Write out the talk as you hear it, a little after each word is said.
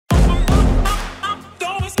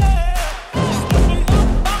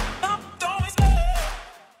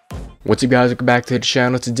What's up guys, welcome back to the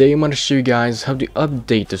channel. Today I'm going to show you guys how to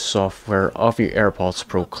update the software of your AirPods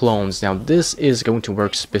Pro clones. Now this is going to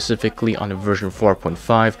work specifically on the version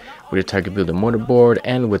 4.5 with the Tigerbuilder motherboard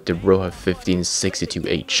and with the Airoha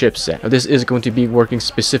 1562A chipset. Now this is going to be working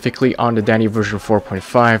specifically on the Danny version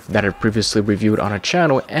 4.5 that I previously reviewed on our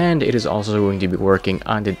channel, and it is also going to be working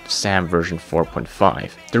on the Sam version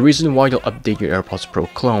 4.5. The reason why you'll update your AirPods Pro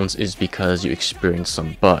clones is because you experience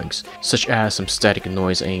some bugs, such as some static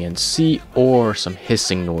noise ANC or some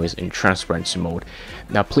hissing noise in transparency mode.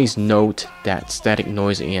 Now please note that static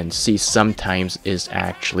noise ANC sometimes is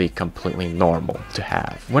actually completely normal to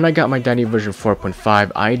have. When I got my Danny version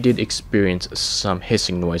 4.5, I did experience some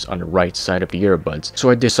hissing noise on the right side of the earbuds, so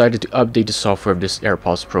I decided to update the software of this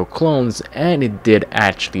AirPods Pro clones, and it did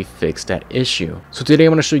actually fix that issue. So today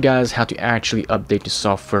I'm going to show you guys how to actually update the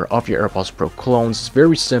software of your AirPods Pro clones. It's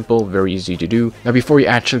very simple, very easy to do. Now before you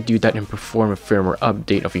actually do that and perform a firmware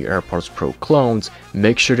update of your AirPods Pro clones,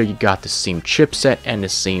 make sure that you got the same chipset and the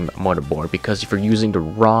same motherboard, because if you're using the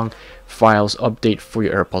wrong files update for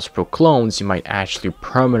your AirPods Pro clones, you might actually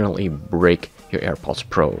permanently break your AirPods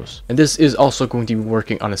Pros. And this is also going to be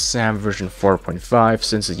working on a Sam version 4.5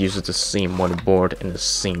 since it uses the same motherboard and the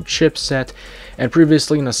same chipset. And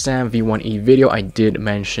previously in a Sam V1E video, I did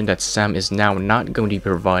mention that Sam is now not going to be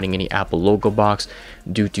providing any Apple logo box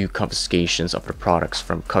due to confiscations of the products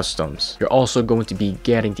from customs. You're also going to be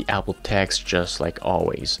getting the Apple text just like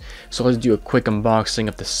always. So let's do a quick unboxing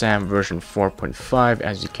of the Sam version 4.5.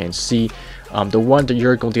 As you can see, the one that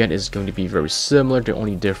you're going to get is going to be very similar. The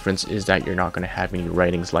only difference is that you're not going to have any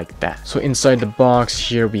writings like that. So inside the box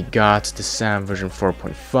here we got the Sam version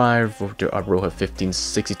 4.5 with the Airoha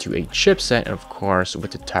 1562A chipset, and of course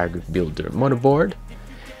with the Tigerbuilder motherboard.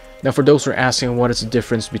 Now for those who are asking what is the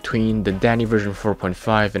difference between the Danny version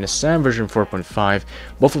 4.5 and the Sam version 4.5,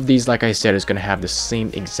 both of these, like I said, is going to have the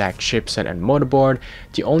same exact chipset and motherboard.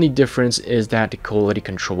 The only difference is that the quality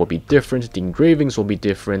control will be different, the engravings will be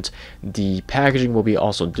different, the packaging will be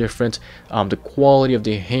also different, the quality of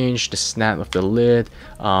the hinge, the snap of the lid,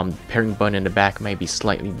 pairing button in the back might be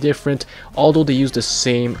slightly different. Although they use the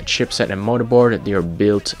same chipset and motherboard, they are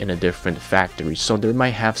built in a different factory, so there might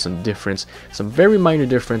have some difference, some very minor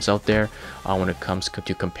difference out there when it comes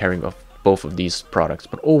to comparing of both of these products.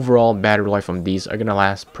 But overall, battery life on these are gonna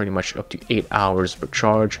last pretty much up to 8 hours per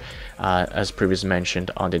charge, as previously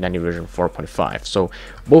mentioned on the Danny version 4.5. So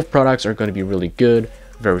both products are going to be really good,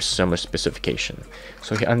 very similar specification.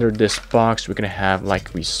 So here under this box we're gonna have,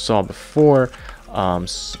 like we saw before,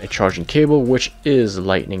 a charging cable, which is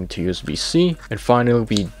lightning to USB-C, and finally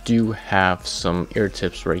we do have some ear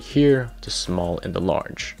tips right here, the small and the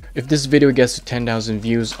large. If this video gets to 10,000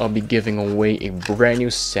 views, I'll be giving away a brand new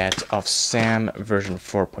set of Sam version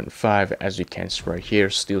 4.5, as you can see right here,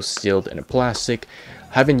 still sealed in a plastic.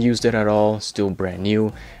 Haven't used it at all, still brand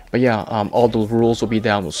new. But yeah, all the rules will be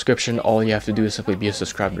down in the description. All you have to do is simply be a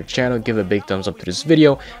subscriber to the channel, give a big thumbs up to this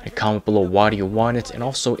video, and comment below why do you want it, and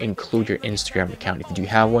also include your Instagram account. If you do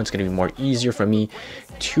have one, it's going to be more easier for me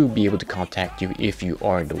to be able to contact you if you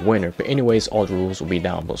are the winner. But anyways, all the rules will be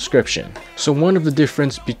down in the description. So one of the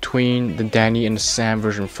difference between the Danny and the Sam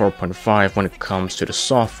version 4.5 when it comes to the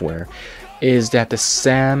software is that the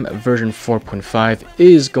Sam version 4.5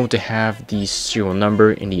 is going to have the serial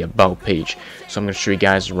number in the about page. So I'm going to show you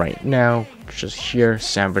guys right now, just here,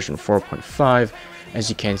 Sam version 4.5. As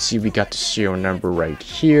you can see, we got the serial number right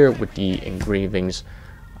here with the engravings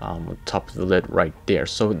on top of the lid right there.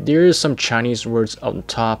 So there is some Chinese words on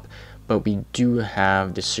top, but we do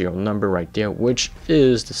have the serial number right there, which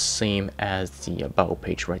is the same as the about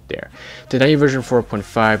page right there. The Danny version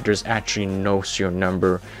 4.5, there's actually no serial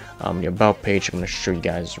number. The about page I'm going to show you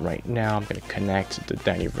guys right now. I'm going to connect the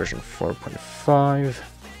Danny version 4.5.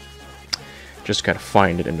 Just gotta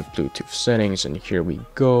find it in the Bluetooth settings, and here we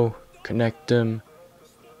go. Connect them.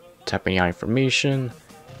 Tap any information.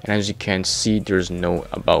 And as you can see, there's no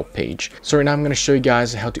about page. So right now I'm going to show you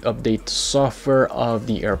guys how to update the software of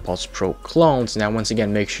the AirPods Pro clones. Now once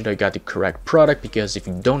again, make sure that you got the correct product, because if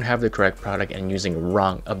you don't have the correct product and using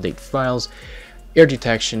wrong update files, ear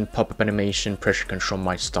detection, pop-up animation, pressure control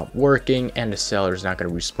might stop working, and the seller is not going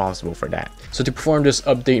to be responsible for that. So to perform this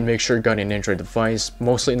update, make sure you got an Android device,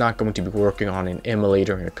 mostly not going to be working on an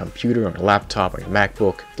emulator on your computer, on your laptop, or your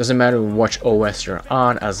MacBook. Doesn't matter which OS you're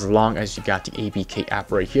on, as long as you got the APK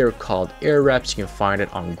app right here called AirWraps. You can find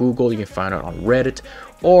it on Google, you can find it on Reddit,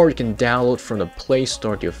 or you can download from the Play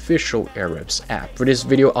Store the official AirPods app. For this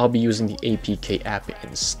video, I'll be using the APK app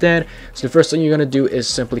instead. So the first thing you're going to do is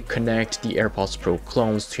simply connect the AirPods Pro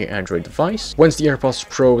clones to your Android device. Once the AirPods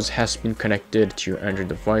Pros has been connected to your Android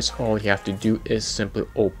device, all you have to do is simply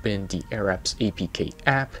open the AirPods APK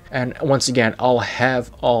app. And once again, I'll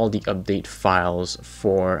have all the update files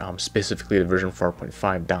for specifically the version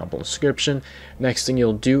 4.5 down below description. Next thing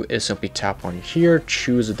you'll do is simply tap on here,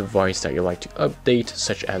 choose a device that you like to update,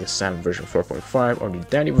 such as the Sam version 4.5 or the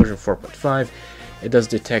Danny version 4.5. It does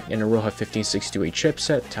detect an Airoha 1562A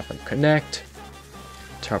chipset. Tap on connect,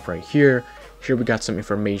 tap right here. Here we got some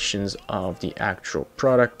informations of the actual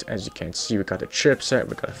product. As you can see, we got the chipset,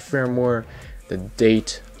 we got a firmware, the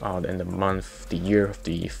date, and the month, the year of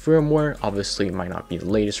the firmware. Obviously, it might not be the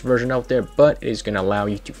latest version out there, but it is going to allow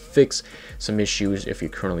you to fix some issues if you're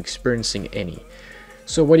currently experiencing any.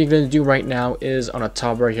 So what you're going to do right now is on the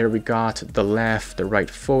top right here, we got the left, the right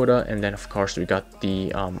photo, and then of course we got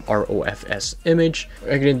the ROFS image. What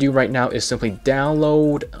you're going to do right now is simply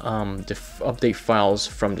download the update files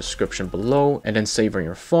from the description below and then save on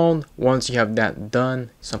your phone. Once you have that done,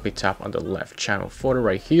 simply tap on the left channel photo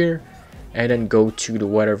right here and then go to the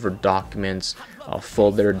whatever documents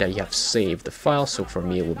folder that you have saved the file. So for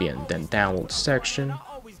me, it will be in the download section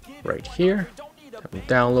right here. Tap on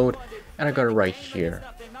download. And I got it right here,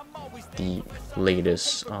 the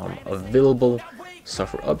latest available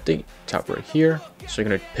software update. Tap right here. So you're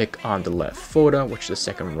going to pick on the left photo, which is the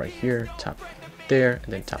second one right here. Tap there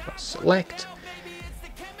and then tap on select.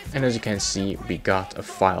 And as you can see, we got a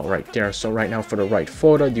file right there. So right now for the right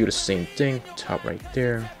photo, do the same thing. Tap right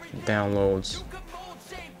there, downloads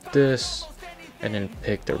this, and then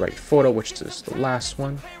pick the right photo, which is the last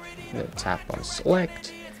one. And then tap on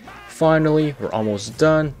select. Finally, we're almost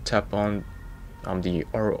done. Tap on the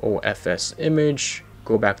ROFS image,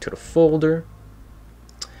 go back to the folder,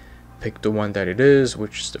 pick the one that it is,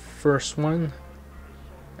 which is the first one,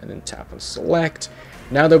 and then tap on select.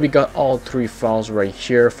 Now that we got all three files right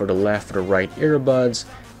here for the left, for the right earbuds,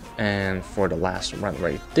 and for the last one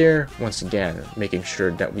right there, once again, making sure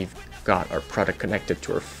that we've got our product connected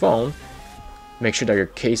to our phone. Make sure that your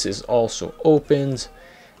case is also opened.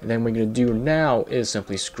 And then what we're going to do now is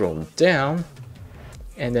simply scroll down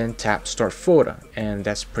and then tap start photo, and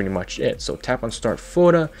that's pretty much it. So tap on start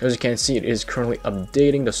photo. As you can see, it is currently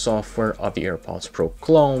updating the software of the AirPods Pro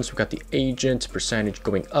clones. We've got the agent percentage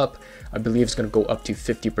going up. I believe it's going to go up to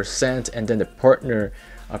 50%, and then the partner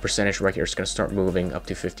percentage right here is going to start moving up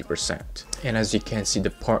to 50%. And as you can see, the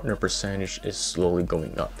partner percentage is slowly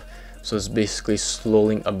going up. So it's basically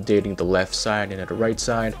slowly updating the left side and the right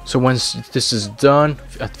side. So once this is done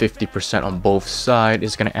at 50% on both sides,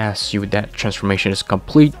 it's going to ask you that transformation is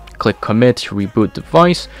complete. Click commit to reboot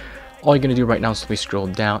device. All you're going to do right now is simply scroll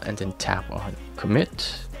down and then tap on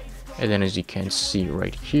commit. And then as you can see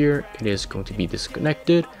right here, it is going to be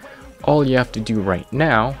disconnected. All you have to do right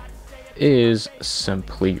now is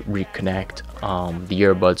simply reconnect the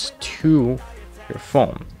earbuds to your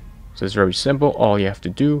phone. So it's very simple. All you have to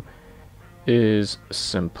do is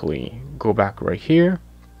simply go back right here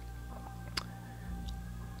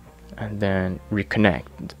and then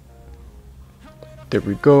reconnect. There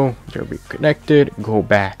we go, they're reconnected. Go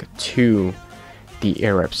back to the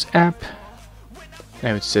AirPods app.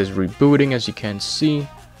 Now it says rebooting, as you can see.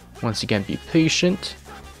 Once again, be patient.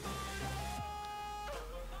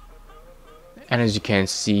 And as you can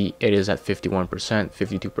see, it is at 51%,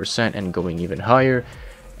 52%, and going even higher.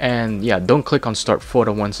 And yeah, don't click on start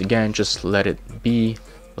photo once again, just let it be,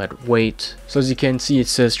 let it wait. So as you can see, it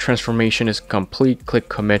says transformation is complete. Click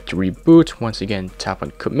commit to reboot. Once again, tap on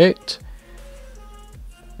commit.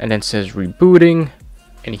 And then it says rebooting.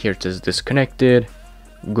 And here it says disconnected.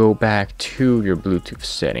 Go back to your Bluetooth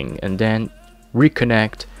setting and then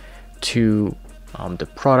reconnect to the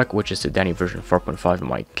product, which is the Danny version 4.5 in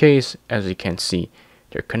my case. As you can see,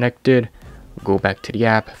 they're connected. Go back to the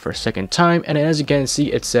app for a second time, and as you can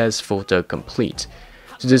see, it says photo complete.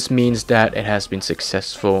 So this means that it has been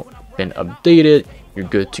successful, been updated, you're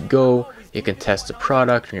good to go. You can test the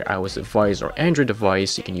product on your iOS device or Android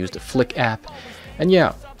device. You can use the Flick app. And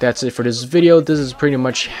yeah, that's it for this video. This is pretty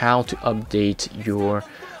much how to update your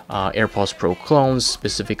AirPods Pro clones,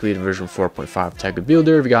 specifically the version 4.5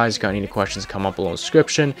 Tigerbuilder. If you guys got any questions, come up below in the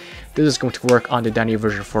description. This is going to work on the Danny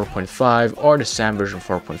version 4.5 or the Sam version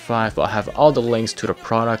 4.5. I'll have all the links to the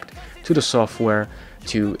product, to the software,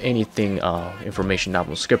 to anything information down in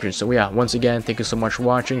the description. So yeah, once again, thank you so much for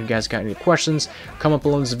watching. If you guys got any questions, comment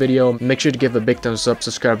below in this video. Make sure to give a big thumbs up,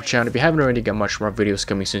 subscribe to the channel if you haven't already. Got much more videos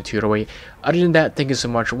coming soon to your way. Other than that, thank you so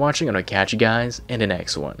much for watching, and I'll catch you guys in the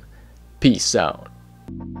next one. Peace out.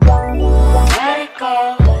 Let it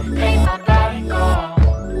go.